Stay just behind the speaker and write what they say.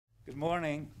Good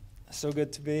morning. So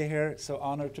good to be here. So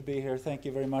honored to be here. Thank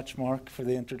you very much, Mark, for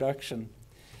the introduction.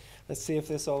 Let's see if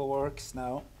this all works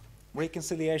now.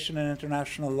 Reconciliation and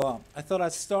international law. I thought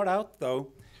I'd start out, though,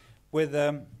 with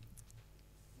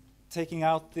taking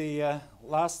out the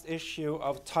last issue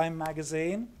of Time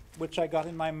magazine, which I got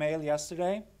in my mail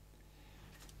yesterday,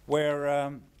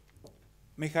 where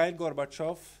Mikhail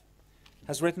Gorbachev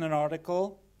has written an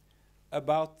article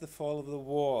about the fall of the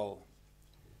wall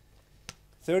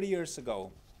 30 years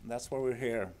ago. That's why we're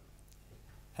here.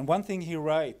 And one thing he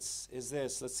writes is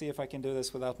this. Let's see if I can do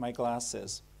this without my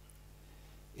glasses.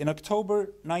 In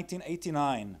October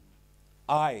 1989,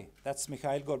 that's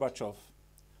Mikhail Gorbachev,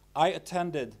 I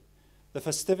attended the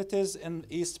festivities in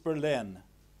East Berlin,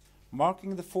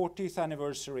 marking the 40th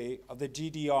anniversary of the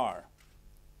GDR.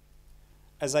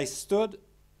 As I stood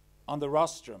on the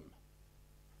rostrum,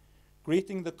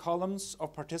 greeting the columns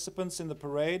of participants in the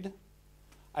parade,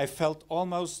 I felt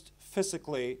almost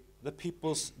physically the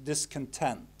people's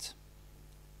discontent.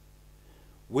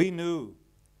 We knew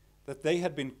that they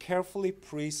had been carefully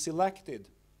pre-selected,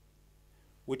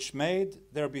 which made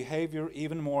their behavior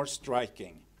even more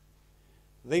striking.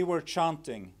 They were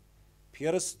chanting,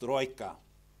 "Perestroika,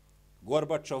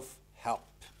 Gorbachev,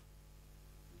 help."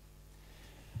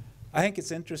 I think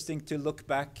it's interesting to look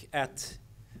back at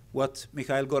what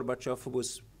Mikhail Gorbachev, who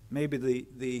was maybe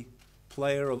the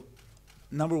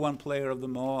number one player of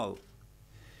them all,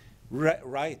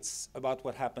 writes about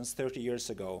what happens 30 years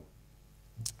ago.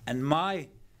 And my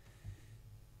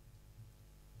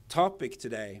topic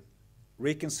today,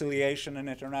 reconciliation and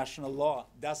international law,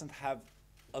 doesn't have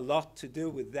a lot to do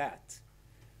with that.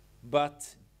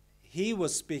 But he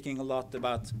was speaking a lot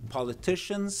about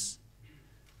politicians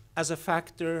as a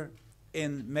factor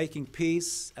in making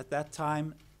peace at that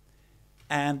time,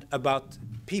 and about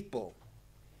people,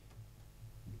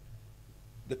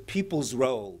 the people's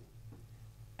role.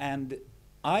 And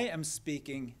I am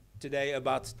speaking today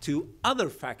about two other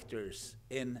factors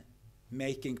in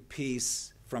making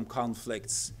peace from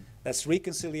conflicts. That's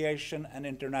reconciliation and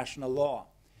international law.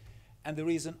 And the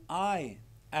reason I,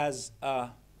 as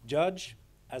a judge,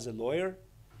 as a lawyer,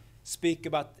 speak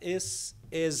about this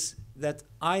is that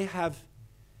I have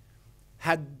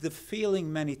had the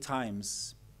feeling many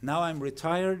times, now I'm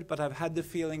retired, but I've had the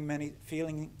feeling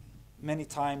many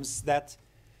times that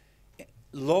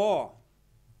law,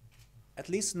 at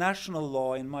least national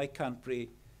law in my country,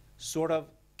 sort of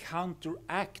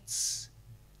counteracts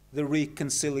the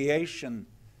reconciliation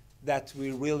that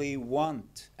we really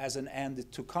want as an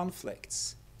end to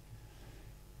conflicts.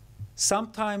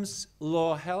 Sometimes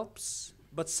law helps,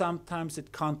 but sometimes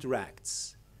it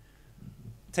counteracts.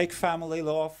 Take family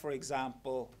law, for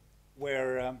example,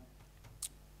 where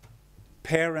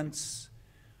parents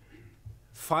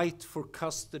fight for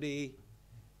custody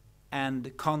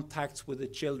and contacts with the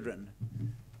children.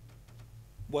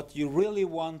 What you really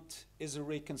want is a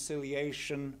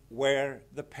reconciliation where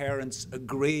the parents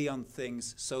agree on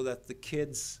things so that the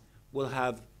kids will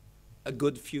have a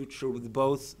good future with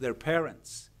both their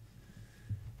parents.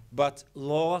 But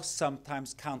law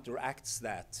sometimes counteracts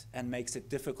that and makes it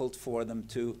difficult for them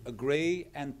to agree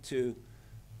and to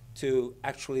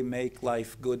actually make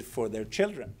life good for their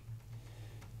children.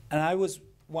 And I was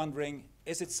wondering,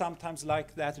 is it sometimes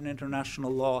like that in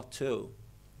international law too?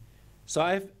 So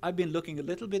I've been looking a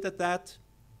little bit at that,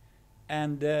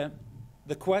 and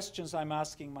the questions I'm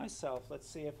asking myself, let's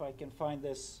see if I can find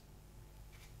this.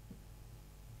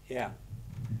 Yeah.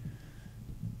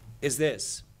 Is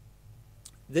this.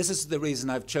 This is the reason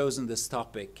I've chosen this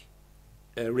topic,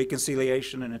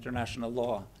 reconciliation and international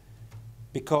law,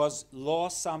 because law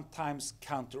sometimes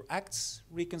counteracts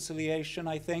reconciliation,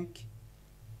 I think,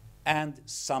 and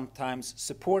sometimes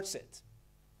supports it.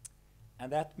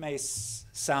 And that may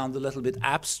sound a little bit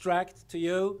abstract to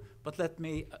you, but let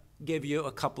me give you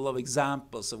a couple of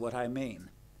examples of what I mean.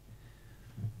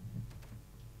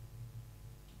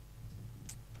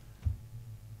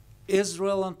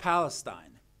 Israel and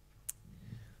Palestine.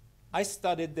 I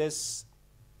studied this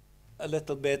a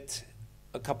little bit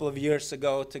a couple of years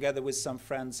ago together with some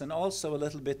friends, and also a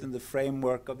little bit in the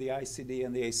framework of the ICD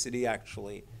and the ACD,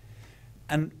 actually.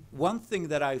 And one thing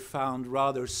that I found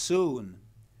rather soon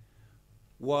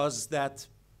was that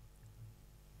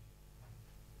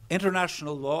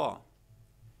international law,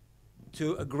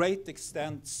 to a great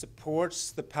extent,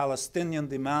 supports the Palestinian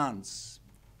demands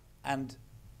and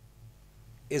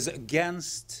is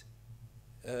against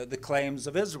the claims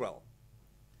of Israel.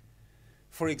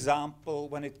 For example,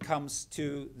 when it comes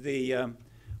to the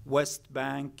West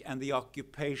Bank and the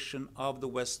occupation of the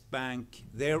West Bank,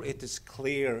 there it is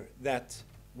clear that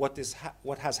what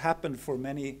has happened for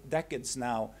many decades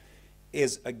now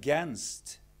is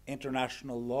against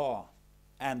international law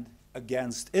and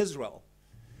against Israel.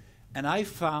 And I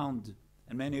found,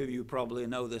 and many of you probably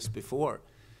know this before,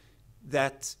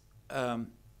 that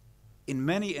in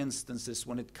many instances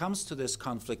when it comes to this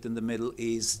conflict in the Middle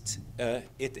East,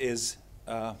 it is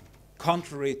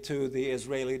contrary to the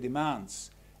Israeli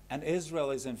demands. And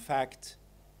Israel is in fact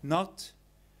not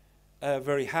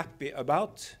very happy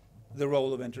about the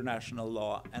role of international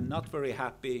law, and not very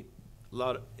happy.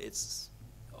 It's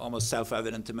almost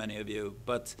self-evident to many of you,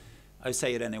 but I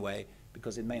say it anyway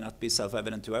because it may not be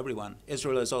self-evident to everyone.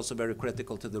 Israel is also very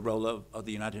critical to the role of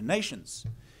the United Nations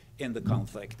in the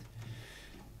conflict.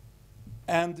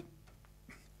 And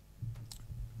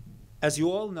as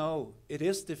you all know, it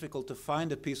is difficult to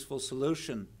find a peaceful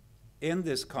solution in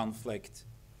this conflict,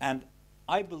 and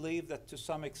I believe that to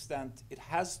some extent it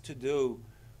has to do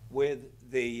with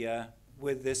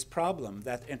this problem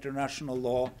that international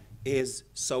law is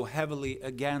so heavily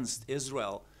against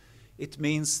Israel. It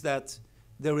means that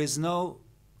there is no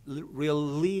real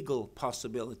legal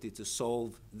possibility to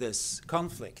solve this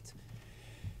conflict.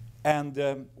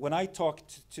 And when I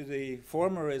talked to the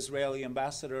former Israeli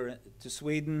ambassador to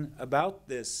Sweden about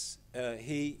this,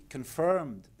 he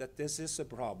confirmed that this is a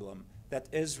problem, that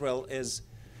Israel is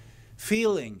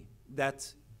feeling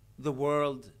that the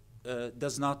world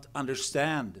does not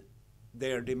understand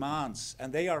their demands,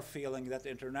 and they are feeling that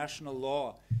international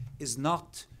law is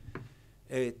not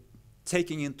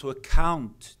taking into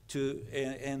account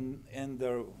in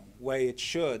the way it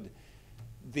should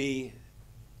the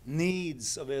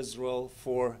needs of Israel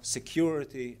for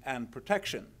security and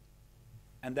protection.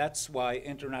 And that's why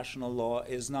international law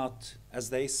is not, as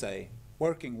they say,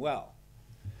 working well.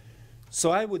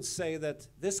 So I would say that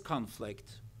this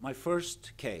conflict, my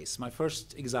first case, my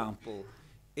first example,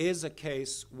 is a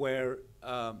case where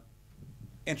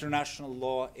international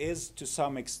law is to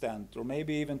some extent, or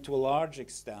maybe even to a large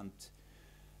extent,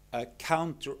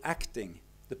 counteracting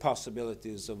the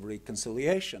possibilities of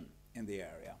reconciliation in the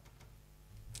area.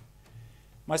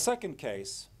 My second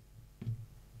case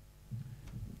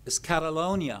is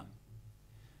Catalonia,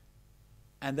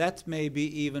 and that may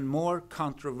be even more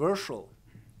controversial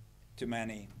to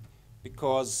many,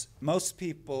 because most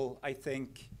people, I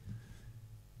think,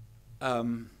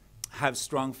 have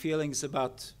strong feelings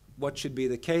about what should be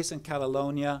the case in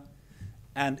Catalonia,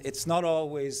 and it's not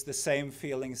always the same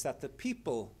feelings that the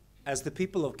people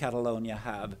of Catalonia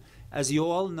have. As you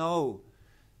all know,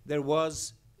 there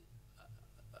was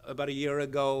about a year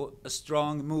ago a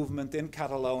strong movement in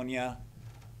Catalonia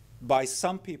by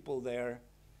some people there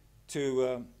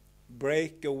to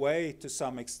break away to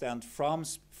some extent from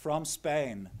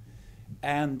Spain.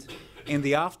 And in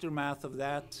the aftermath of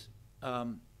that,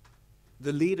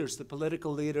 the leaders, the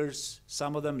political leaders,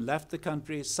 some of them left the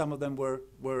country, some of them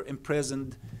were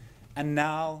imprisoned, and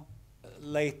now,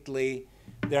 lately,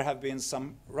 there have been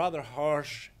some rather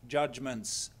harsh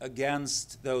judgments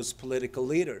against those political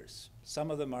leaders. Some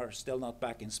of them are still not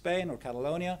back in Spain or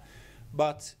Catalonia,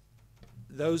 but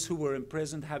those who were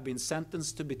imprisoned have been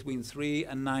sentenced to between 3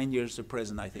 and 9 years of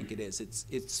prison, I think it is.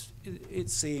 It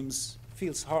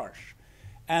feels harsh.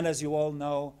 And as you all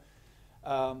know,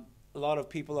 a lot of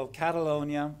people of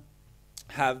Catalonia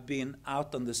have been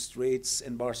out on the streets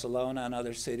in Barcelona and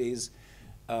other cities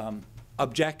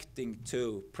objecting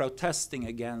to, protesting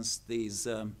against these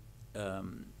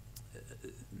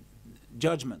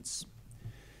judgments.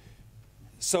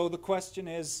 So the question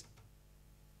is,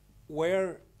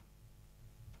 where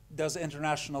does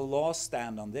international law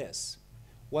stand on this?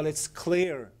 Well, it's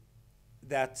clear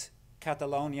that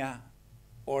Catalonia,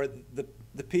 or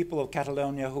the people of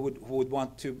Catalonia who would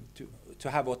want to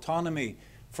have autonomy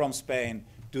from Spain,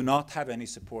 do not have any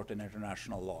support in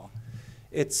international law.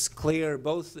 It's clear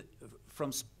both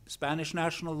from Spanish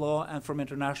national law and from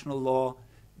international law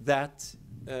that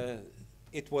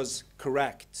it was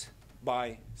correct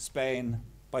by Spain,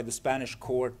 by the Spanish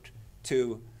court,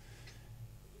 to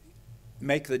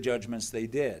make the judgments they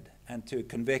did and to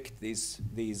convict these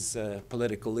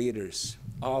political leaders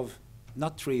of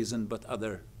not treason but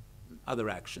other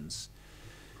actions.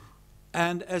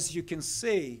 And as you can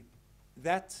see,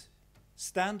 that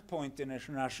standpoint in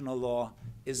international law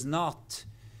is not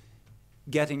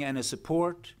getting any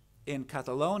support in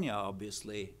Catalonia,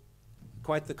 obviously.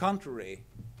 Quite the contrary.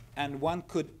 And one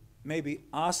could maybe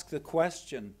ask the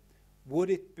question, would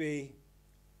it be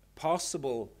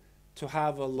possible to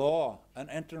have a law, an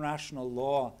international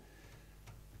law,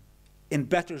 in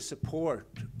better support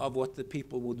of what the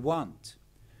people would want?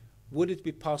 Would it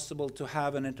be possible to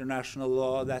have an international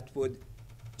law that would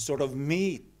sort of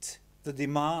meet the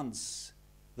demands,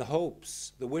 the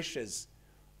hopes, the wishes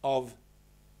of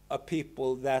a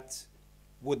people that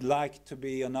would like to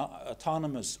be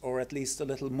autonomous, or at least a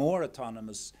little more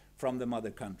autonomous from the mother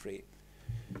country.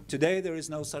 Today there is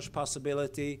no such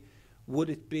possibility. Would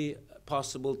it be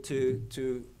possible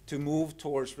to move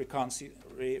towards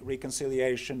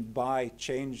reconciliation by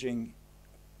changing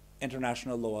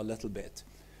international law a little bit?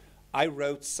 I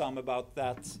wrote some about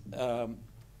that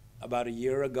about a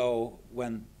year ago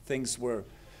when things were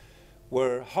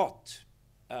hot.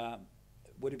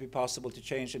 Would it be possible to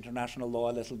change international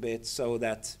law a little bit so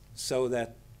that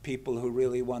people who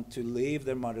really want to leave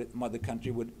their mother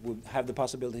country would have the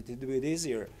possibility to do it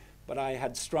easier? But I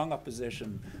had strong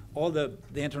opposition. All the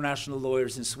international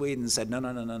lawyers in Sweden said,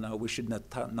 no, we should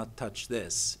not touch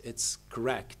this. It's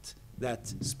correct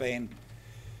that Spain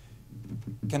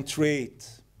can treat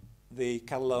the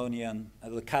Catalan,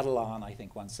 I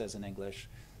think one says in English,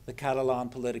 the Catalan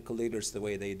political leaders the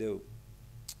way they do.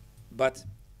 But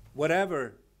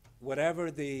whatever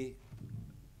the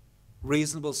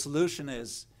reasonable solution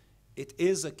is, it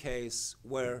is a case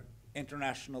where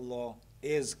international law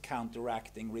is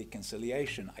counteracting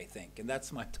reconciliation, I think. And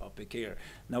that's my topic here,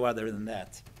 no other than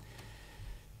that.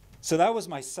 So that was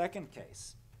my second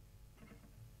case.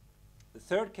 The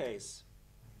third case,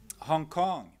 Hong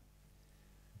Kong.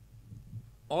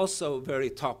 Also very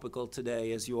topical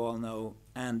today, as you all know.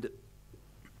 And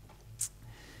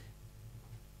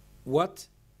what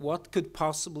could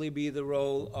possibly be the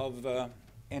role of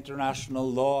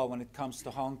international law when it comes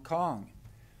to Hong Kong?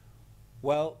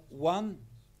 Well, one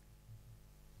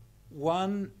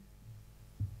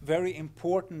very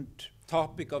important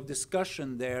topic of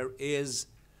discussion there is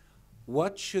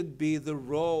what should be the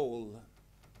role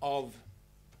of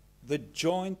the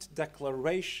joint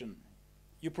declaration.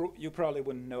 You probably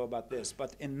wouldn't know about this,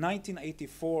 but in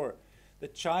 1984, the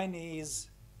Chinese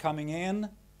coming in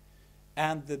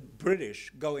and the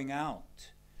British going out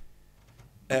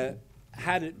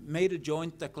had made a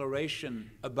joint declaration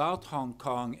about Hong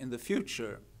Kong in the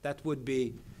future that would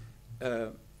be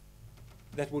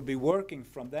working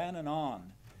from then and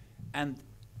on. And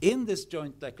in this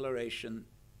joint declaration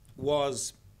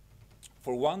was,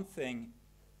 for one thing,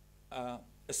 a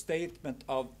statement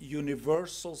of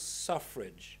universal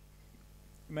suffrage.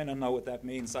 You may not know what that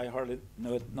means. I hardly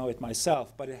know it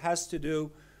myself, but it has to do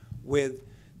with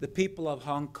the people of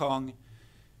Hong Kong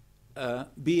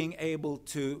being able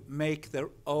to make their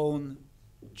own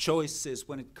choices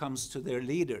when it comes to their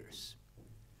leaders.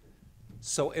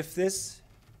 So if this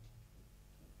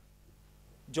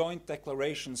joint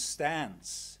declaration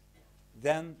stands,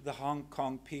 then the Hong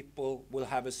Kong people will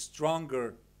have a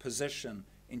stronger position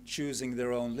in choosing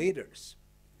their own leaders.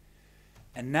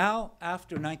 And now,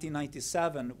 after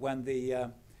 1997, when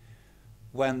the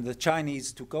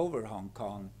Chinese took over Hong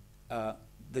Kong,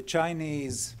 the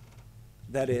Chinese,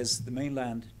 that is the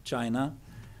mainland China,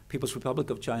 People's Republic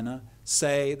of China,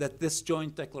 say that this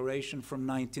joint declaration from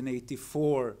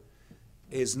 1984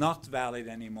 is not valid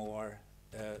anymore.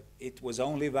 It was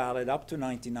only valid up to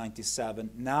 1997.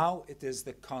 Now it is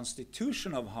the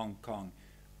Constitution of Hong Kong.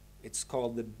 It's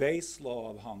called the base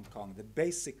law of Hong Kong, the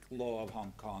basic law of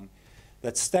Hong Kong,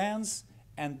 that stands,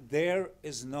 and there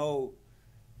is no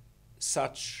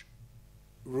such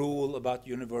rule about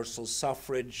universal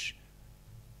suffrage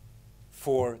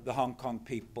for the Hong Kong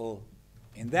people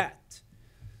in that.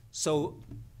 So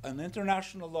an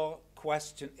international law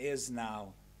question is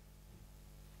now,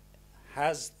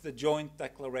 has the joint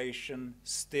declaration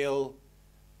still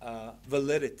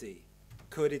validity?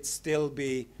 Could it still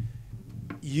be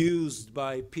used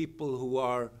by people who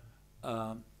are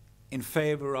in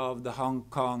favor of the Hong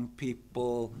Kong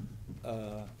people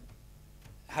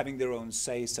having their own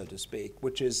say, so to speak,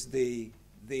 which is the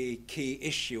key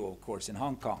issue, of course, in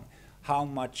Hong Kong. How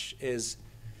much is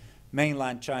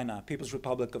mainland China, People's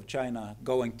Republic of China,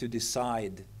 going to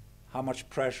decide? How much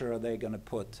pressure are they going to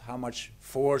put? How much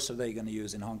force are they going to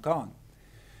use in Hong Kong?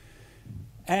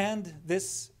 And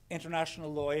this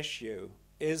international law issue,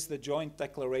 is the joint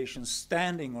declaration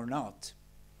standing or not,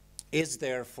 is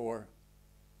therefore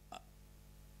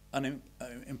an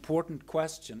important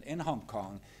question in Hong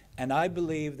Kong. And I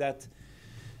believe that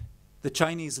the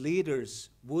Chinese leaders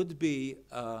would be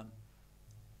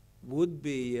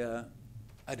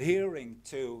adhering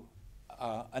to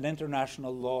an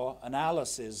international law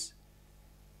analysis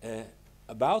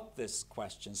about this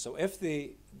question. So if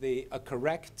a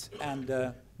correct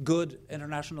and good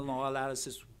international law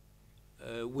analysis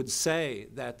would say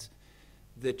that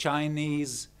the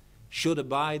Chinese should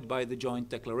abide by the joint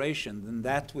declaration, then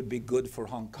that would be good for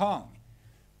Hong Kong.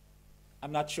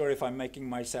 I'm not sure if I'm making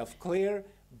myself clear,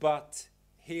 but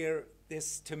here,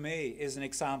 this to me is an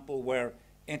example where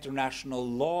international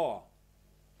law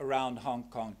around Hong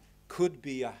Kong could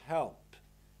be a help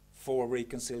for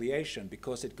reconciliation,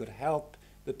 because it could help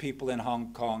the people in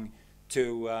Hong Kong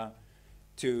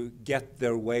to get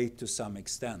their way to some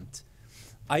extent.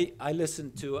 I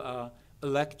listened to a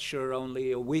lecture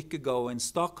only a week ago in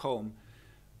Stockholm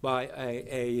by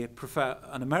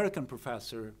an American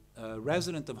professor,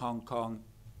 resident of Hong Kong,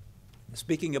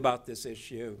 speaking about this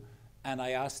issue. And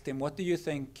I asked him, what do you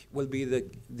think will be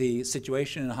the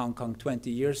situation in Hong Kong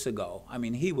 20 years ago? I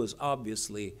mean, he was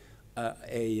obviously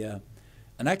an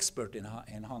expert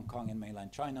in Hong Kong and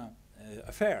mainland China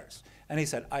affairs. And he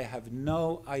said, I have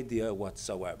no idea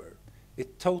whatsoever.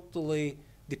 It totally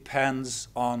depends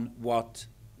on what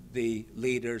the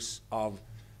leaders of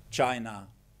China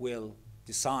will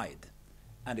decide.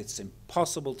 And it's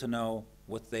impossible to know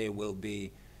what they will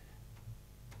be,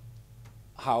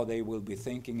 how they will be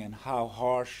thinking, and how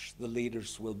harsh the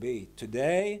leaders will be.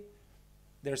 Today,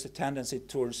 there's a tendency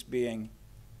towards being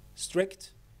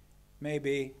strict.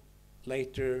 Maybe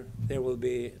later there will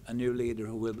be a new leader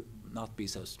who will not be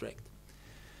so strict.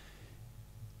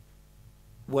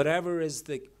 Whatever is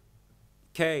the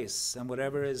case and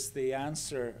whatever is the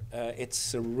answer,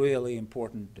 it's a really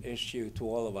important issue to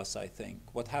all of us, I think.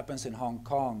 What happens in Hong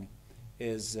Kong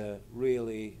is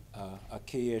really a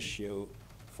key issue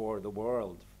for the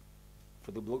world,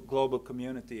 for the global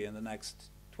community in the next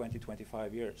 20,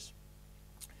 25 years.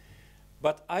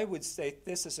 But I would state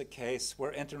this is a case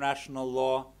where international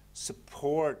law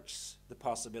supports the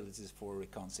possibilities for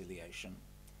reconciliation.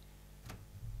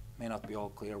 May not be all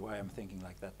clear why I'm thinking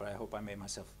like that, but I hope I made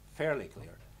myself fairly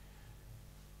clear.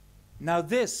 Now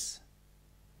this,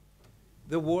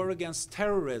 the war against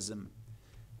terrorism,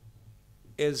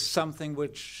 is something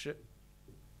which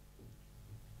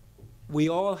we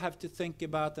all have to think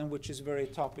about and which is very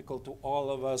topical to all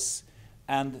of us.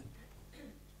 And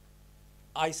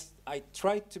I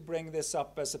tried to bring this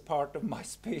up as a part of my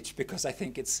speech because I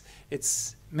think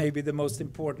it's maybe the most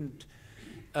important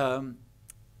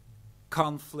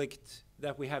conflict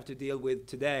that we have to deal with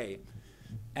today.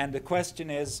 And the question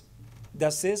is,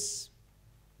 does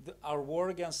our war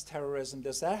against terrorism,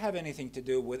 does that have anything to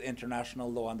do with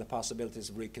international law and the possibilities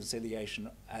of reconciliation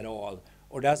at all,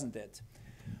 or doesn't it?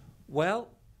 Well,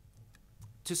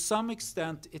 to some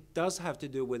extent, it does have to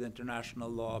do with international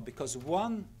law, because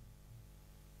one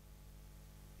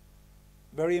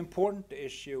very important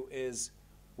issue is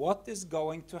what is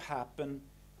going to happen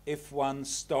if one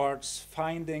starts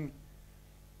finding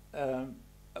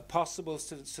a possible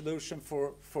solution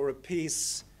for a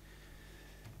peace,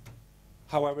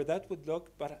 however that would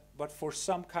look, but for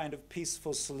some kind of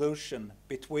peaceful solution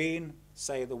between,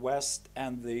 say, the West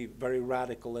and the very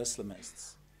radical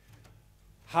Islamists.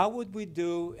 How would we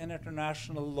do in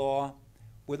international law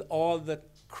with all the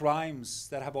crimes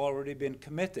that have already been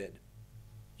committed?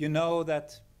 You know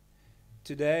that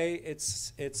today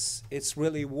it's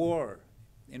really war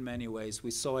in many ways.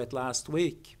 We saw it last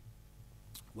week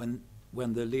when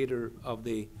the leader of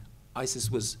the ISIS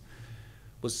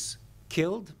was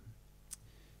killed.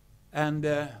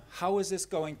 And how is this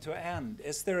going to end?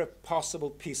 Is there a possible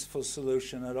peaceful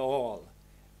solution at all?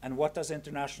 And what does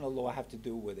international law have to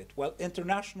do with it? Well,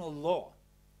 international law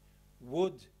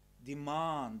would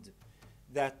demand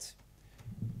that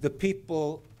the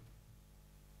people,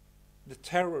 the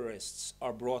terrorists,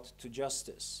 are brought to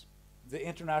justice. The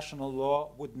international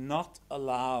law would not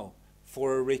allow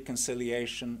for a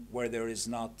reconciliation where there is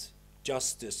not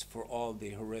justice for all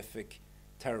the horrific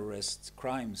terrorist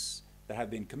crimes that have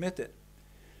been committed.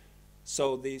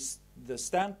 So the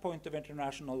standpoint of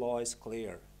international law is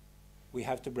clear. We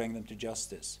have to bring them to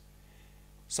justice.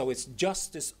 So it's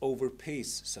justice over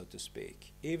peace, so to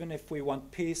speak. Even if we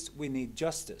want peace, we need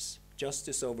justice.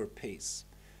 Justice over peace.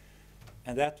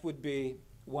 And that would be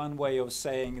one way of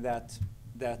saying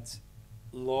that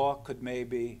law could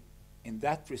maybe, in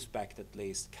that respect at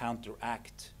least,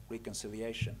 counteract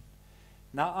reconciliation.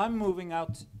 Now I'm moving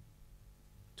out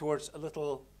towards a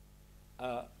little,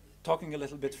 talking a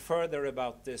little bit further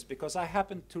about this, because I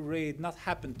happened to read, not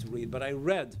happened to read, but I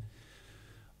read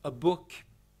a book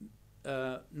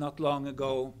not long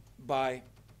ago by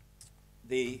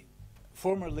the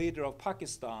former leader of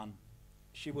Pakistan.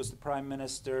 She was the prime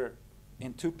minister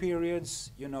in two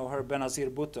periods. You know her, Benazir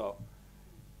Bhutto.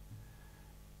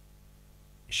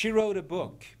 She wrote a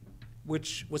book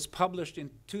which was published in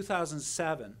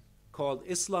 2007 called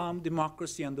Islam,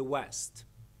 Democracy and the West.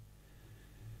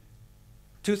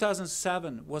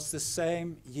 2007 was the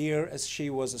same year as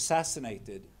she was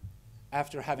assassinated,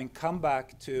 after having come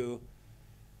back to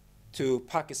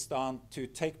Pakistan to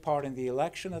take part in the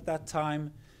election at that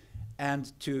time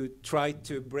and to try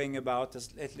to bring about,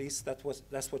 at least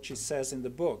that's what she says in the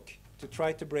book, to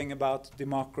try to bring about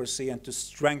democracy and to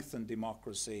strengthen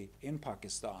democracy in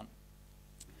Pakistan.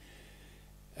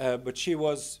 But she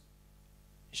was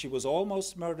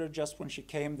almost murdered just when she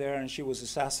came there, and she was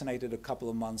assassinated a couple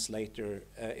of months later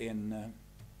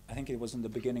I think it was in the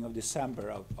beginning of December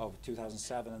of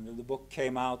 2007, and the book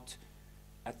came out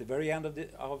at the very end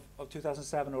of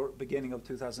 2007 or beginning of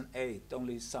 2008,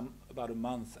 only about a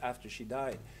month after she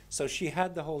died. So she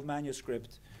had the whole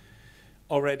manuscript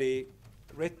already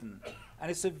written,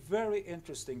 and it's a very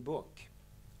interesting book.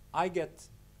 I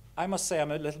must say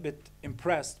I'm a little bit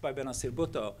impressed by Benazir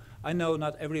Bhutto. I know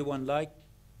not everyone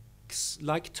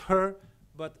liked her,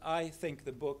 but I think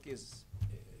the book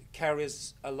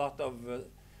carries a lot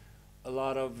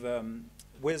of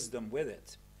wisdom with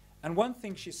it. And one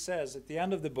thing she says at the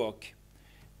end of the book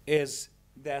is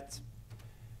that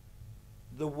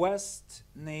the West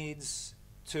needs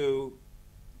to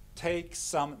take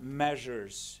some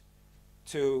measures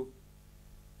to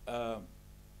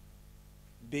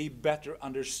be better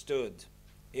understood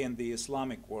in the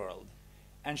Islamic world.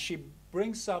 And she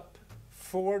brings up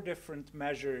 4 different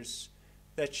measures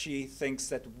that she thinks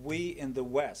that we in the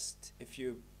West, if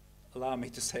you allow me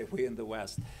to say we in the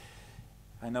West,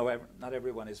 I know not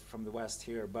everyone is from the West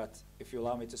here, but if you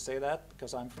allow me to say that,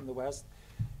 because I'm from the West,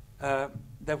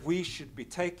 that we should be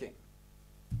taking.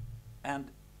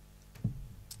 And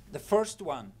the first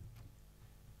one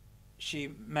she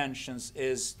mentions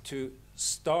is to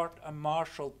start a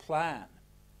Marshall Plan.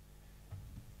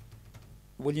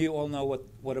 Will you all know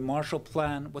what the Marshall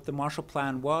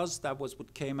Plan was? That was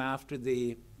what came after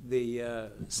the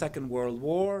Second World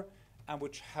War, and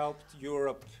which helped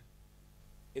Europe.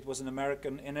 It was an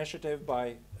American initiative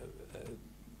by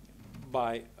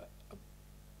a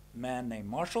man named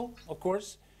Marshall, of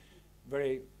course,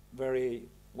 very, very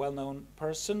well-known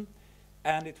person,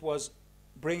 and it was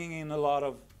bringing in a lot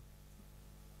of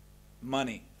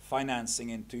money,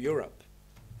 financing into Europe,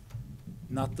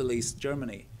 not the least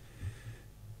Germany,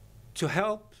 to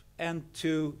help and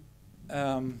to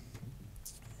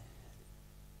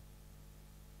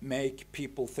make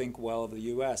people think well of the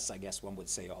US, I guess one would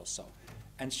say also.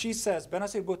 And she says,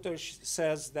 Benazir Bhutto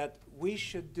says that we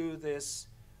should do this,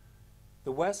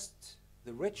 the West,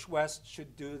 the rich West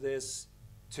should do this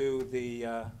to the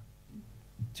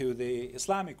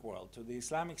Islamic world, to the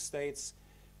Islamic states,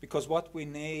 because what we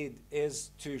need is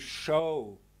to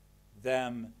show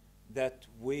them that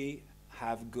we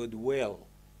have goodwill.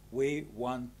 We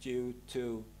want you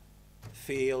to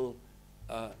feel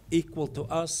equal to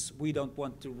us. We don't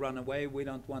want to run away. We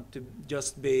don't want to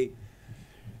just be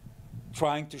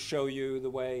trying to show you the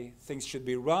way things should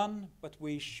be run, but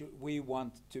we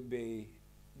want to be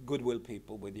goodwill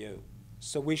people with you.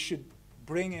 So we should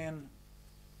bring in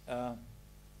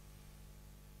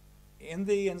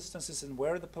the instances and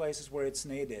where the places where it's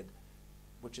needed,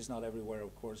 which is not everywhere,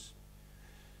 of course,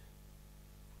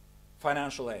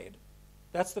 financial aid.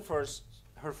 That's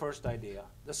her first idea.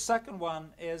 The second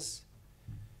one is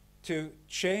to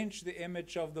change the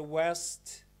image of the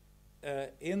West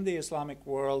in the Islamic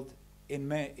world in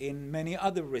many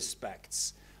other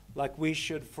respects. Like we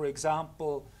should, for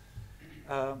example,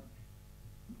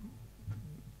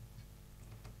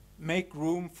 make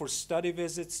room for study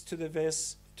visits to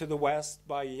the West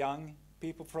by young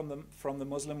people from the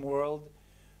Muslim world.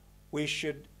 We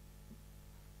should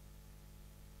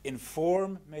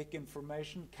make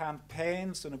information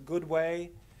campaigns in a good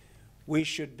way. We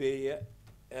should be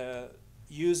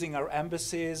using our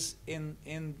embassies in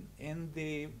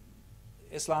the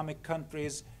Islamic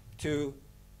countries to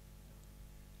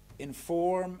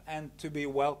inform and to be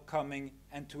welcoming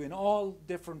and to, in all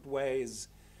different ways,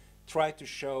 try to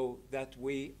show that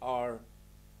we are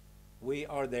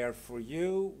there for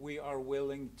you. We are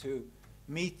willing to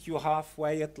meet you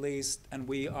halfway at least, and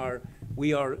we are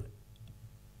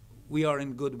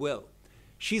in goodwill.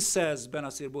 She says,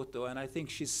 Benazir Bhutto, and I think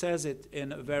she says it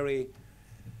in a very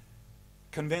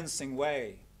convincing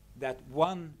way, that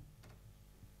one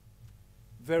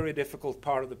very difficult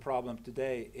part of the problem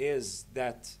today is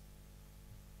that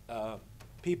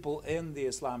people in the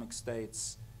Islamic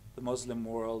states, the Muslim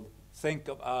world, think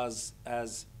of us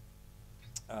as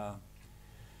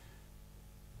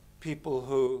people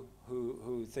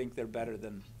who think they're better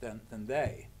than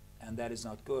they, and that is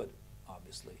not good,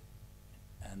 obviously.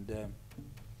 And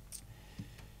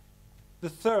the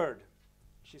third,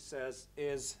 she says,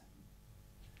 is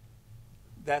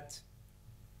that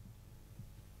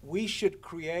we should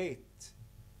create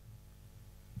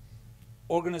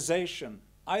organization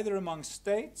either among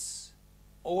states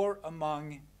or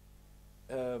among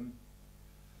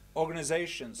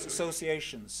organizations,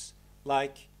 associations,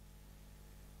 like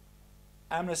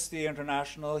Amnesty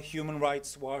International, Human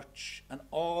Rights Watch, and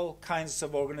all kinds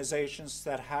of organizations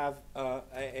that have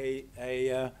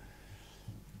a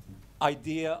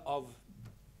idea of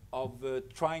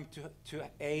trying to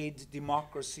aid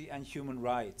democracy and human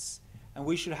rights. And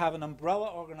we should have an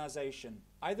umbrella organization,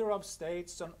 either of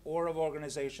states or of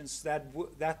organizations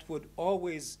that would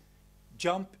always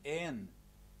jump in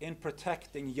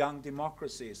protecting young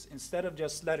democracies. Instead of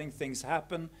just letting things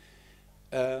happen,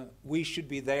 we should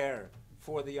be there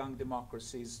for the young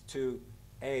democracies to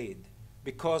aid,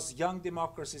 because young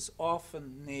democracies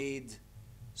often need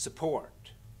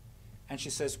support. And she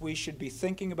says we should be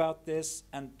thinking about this,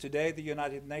 and today the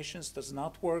United Nations does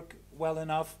not work well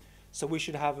enough, so we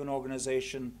should have an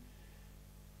organization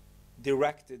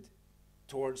directed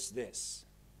towards this,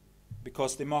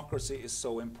 because democracy is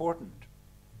so important.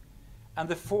 And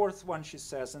the fourth one, she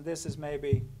says, and this is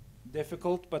maybe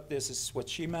difficult, but this is what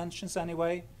she mentions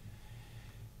anyway,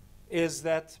 is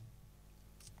that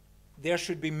there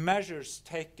should be measures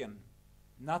taken,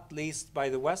 not least by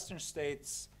the Western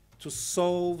states, to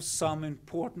solve some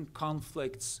important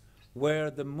conflicts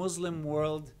where the Muslim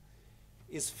world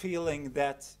is feeling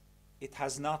that it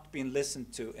has not been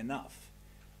listened to enough.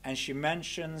 And she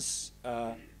mentions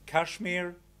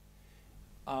Kashmir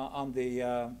on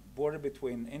the border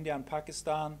between India and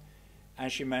Pakistan,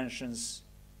 and she mentions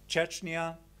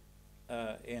Chechnya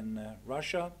in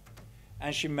Russia,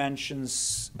 and she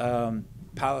mentions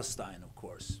Palestine, of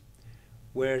course,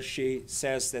 where she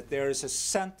says that there is a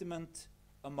sentiment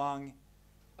among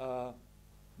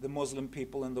the Muslim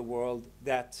people in the world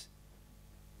that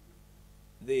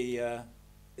the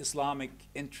Islamic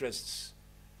interests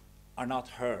are not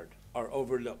heard, are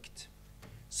overlooked.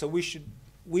 So we should,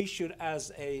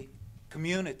 as a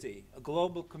community, a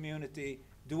global community,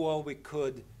 do all we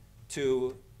could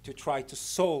to try to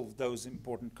solve those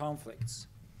important conflicts.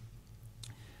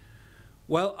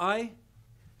 Well, I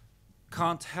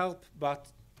can't help but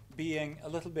being a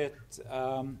little bit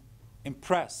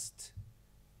impressed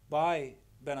by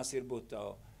Benazir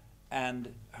Bhutto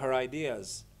and her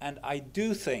ideas. And I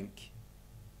do think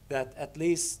that at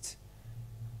least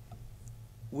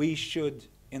we should,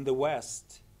 in the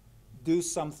West, do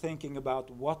some thinking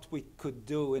about what we could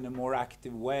do in a more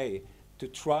active way to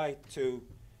try to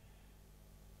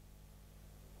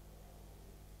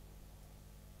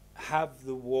have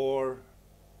the war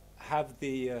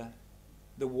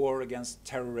against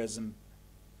terrorism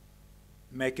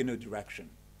make a new direction.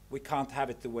 We can't have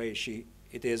it the way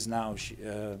it is now,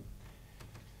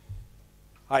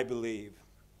 I believe,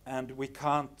 and we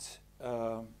can't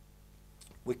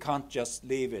just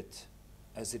leave it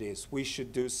as it is. We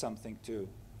should do something to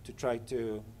try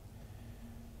to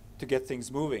get things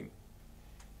moving.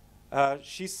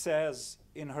 She says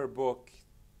in her book,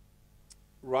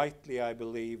 rightly I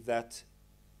believe, that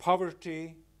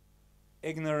poverty,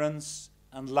 ignorance,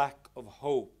 and lack of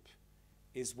hope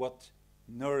is what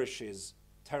nourishes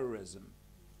terrorism.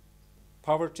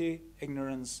 Poverty,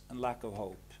 ignorance, and lack of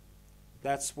hope.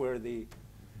 That's where the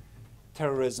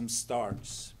terrorism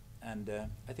starts. And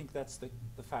I think that's the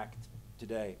fact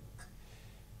today.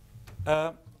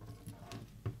 My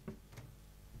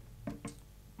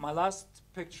last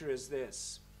picture is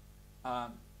this.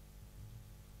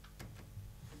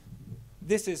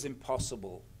 This is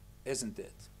impossible, isn't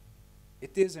it?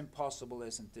 It is impossible,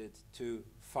 isn't it, to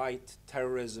fight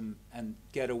terrorism and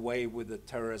get away with the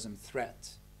terrorism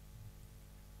threat.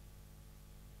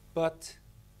 But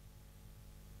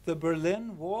the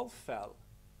Berlin Wall fell,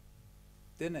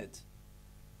 didn't it?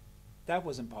 That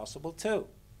was impossible too.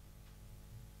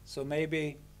 So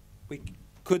maybe we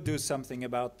could do something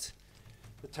about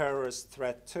the terrorist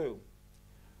threat too.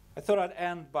 I thought I'd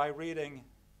end by reading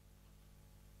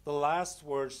the last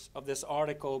words of this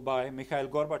article by Mikhail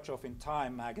Gorbachev in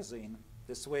Time magazine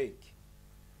this week.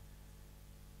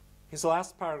 His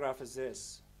last paragraph is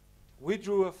this: "We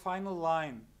drew a final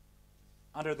line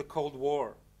under the Cold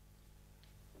War.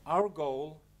 Our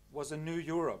goal was a new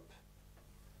Europe,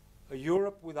 a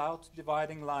Europe without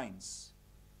dividing lines.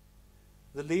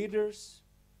 The leaders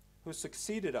who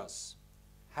succeeded us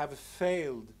have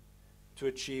failed to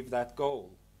achieve that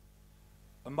goal.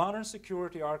 A modern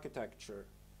security architecture,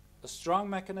 a strong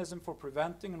mechanism for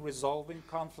preventing and resolving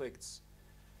conflicts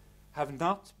have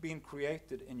not been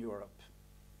created in Europe.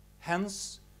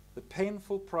 Hence, the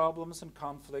painful problems and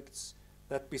conflicts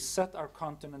that beset our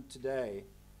continent today.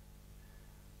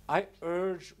 I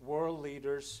urge world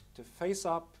leaders to face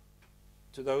up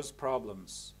to those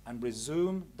problems and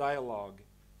resume dialogue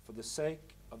for the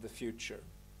sake of the future."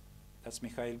 That's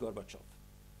Mikhail Gorbachev.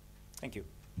 Thank you.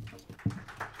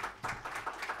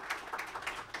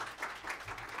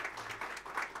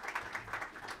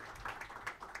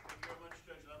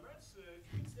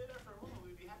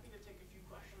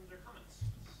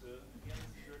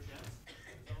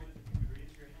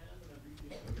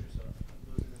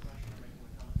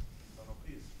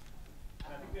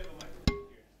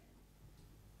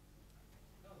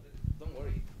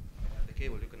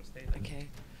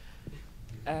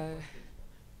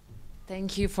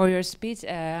 Thank you for your speech.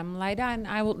 I'm Laida, and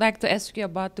I would like to ask you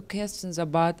about the questions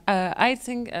about, I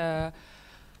think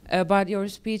about your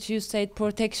speech, you said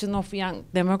protection of young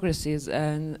democracies.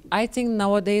 And I think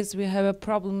nowadays we have a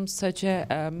problem such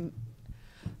a,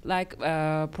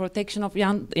 protection of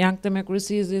young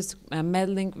democracies is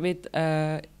meddling with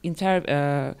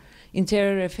interior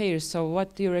affairs. So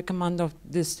what do you recommend of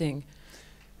this thing?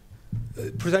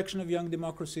 Protection of young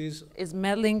democracies Is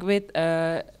meddling with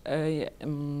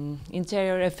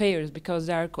interior affairs, because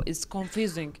it's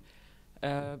confusing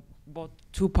both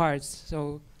two parts.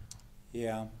 So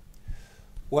yeah.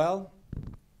 Well,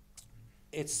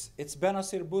 it's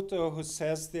Benazir Bhutto who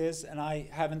says this, and I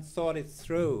haven't thought it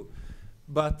through.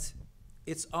 But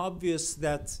it's obvious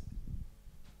that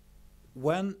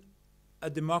when a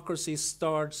democracy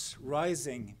starts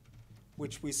rising,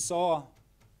 which we saw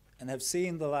and have seen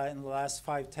in the last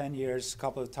 5-10 years a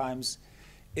couple of times,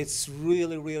 it's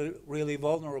really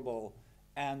vulnerable.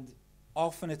 And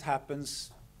often it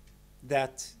happens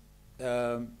that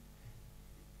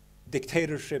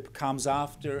dictatorship comes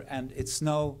after, and there's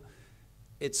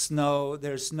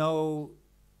no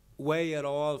way at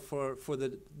all for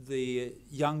the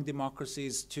young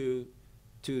democracies to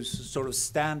sort of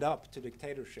stand up to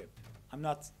dictatorship. I'm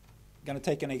not going to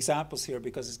take any examples here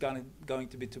because it's going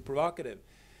to be too provocative.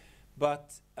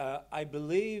 But I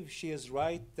believe she is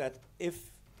right that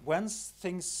when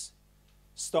things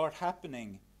start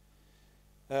happening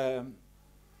in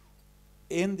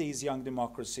these young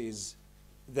democracies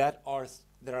that are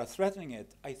threatening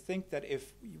it, I think that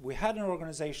if we had an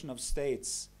organization of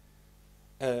states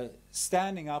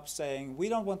standing up saying, we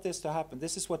don't want this to happen,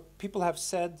 this is what people have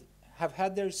said, have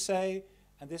had their say,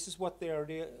 and this is what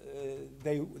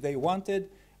they wanted,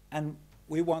 and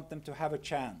we want them to have a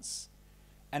chance.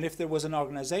 And if there was an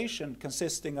organization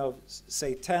consisting of,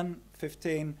 say, 10,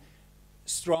 15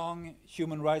 strong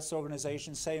human rights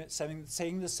organizations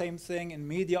saying the same thing in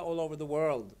media all over the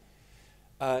world,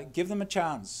 give them a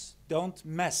chance, don't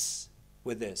mess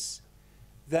with this,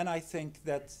 then I think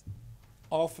that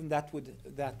often that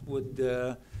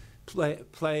would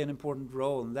play an important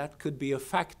role, and that could be a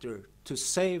factor to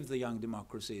save the young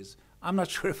democracies. I'm not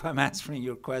sure if I'm answering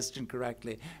your question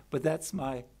correctly, but that's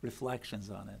my reflections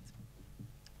on it.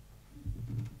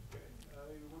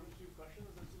 One or two questions.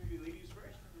 Let's maybe ladies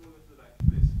first. We'll go to the back,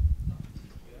 please.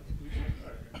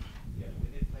 Yeah, we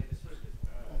did ladies first.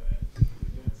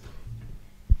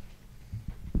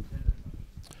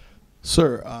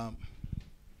 Sir, I'm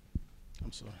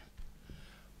sorry.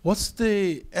 What's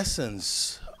the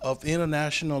essence of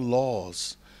international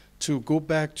laws? To go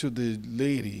back to the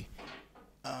lady,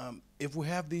 if we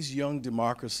have these young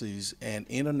democracies and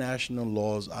international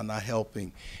laws are not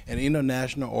helping and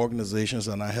international organizations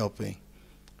are not helping,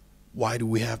 why do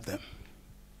we have them?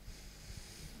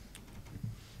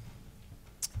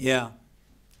 Yeah.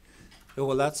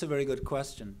 Well, that's a very good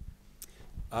question.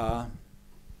 I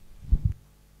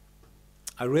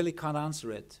really can't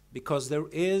answer it because there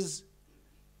is,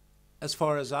 as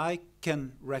far as I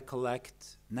can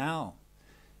recollect now,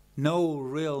 no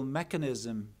real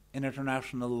mechanism in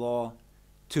international law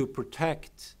to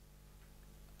protect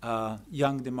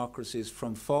young democracies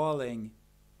from falling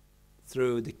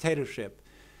through dictatorship.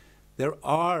 There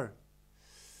are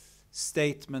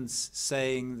statements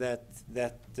saying that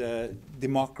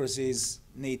democracies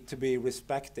need to be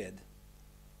respected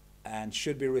and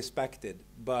should be respected,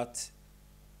 but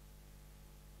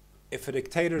if a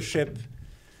dictator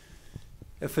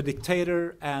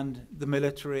and the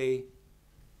military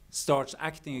starts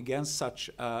acting against such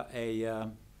a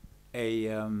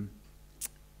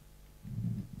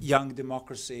young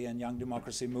democracy and young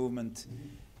democracy movement,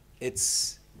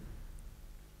 it's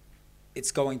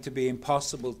going to be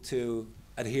impossible to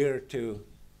adhere to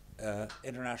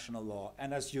international law.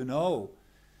 And as you know,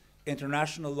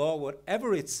 international law,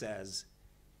 whatever it says,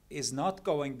 is not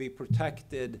going to be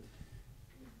protected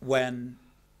when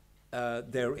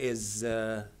there is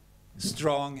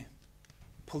strong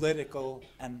political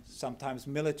and sometimes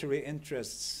military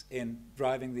interests in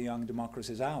driving the young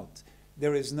democracies out.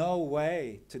 There is no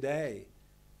way today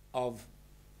of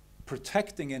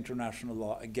protecting international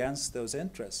law against those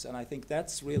interests, and I think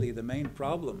that's really the main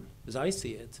problem, as I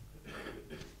see it.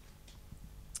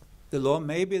 The law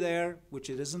may be there, which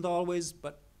it isn't always,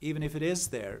 but even if it is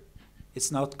there, it's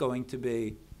not going to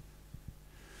be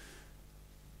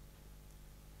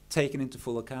taken into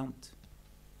full account.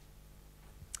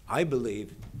 I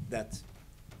believe that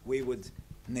we would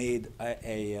need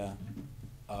an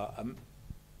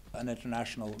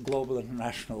global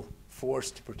international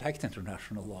force to protect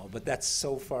international law, but that's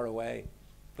so far away.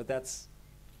 But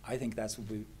I think that's what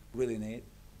we really need.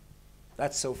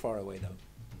 That's so far away, though.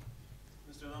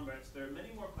 Mr. Lambertz, there are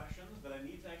many more questions, but I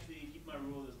need to actually keep my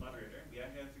role as moderator. We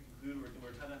actually have to conclude,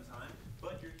 we're tight on time,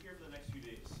 but you're here for the next few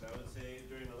days. So I would say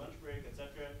during the lunch break,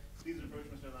 etc.,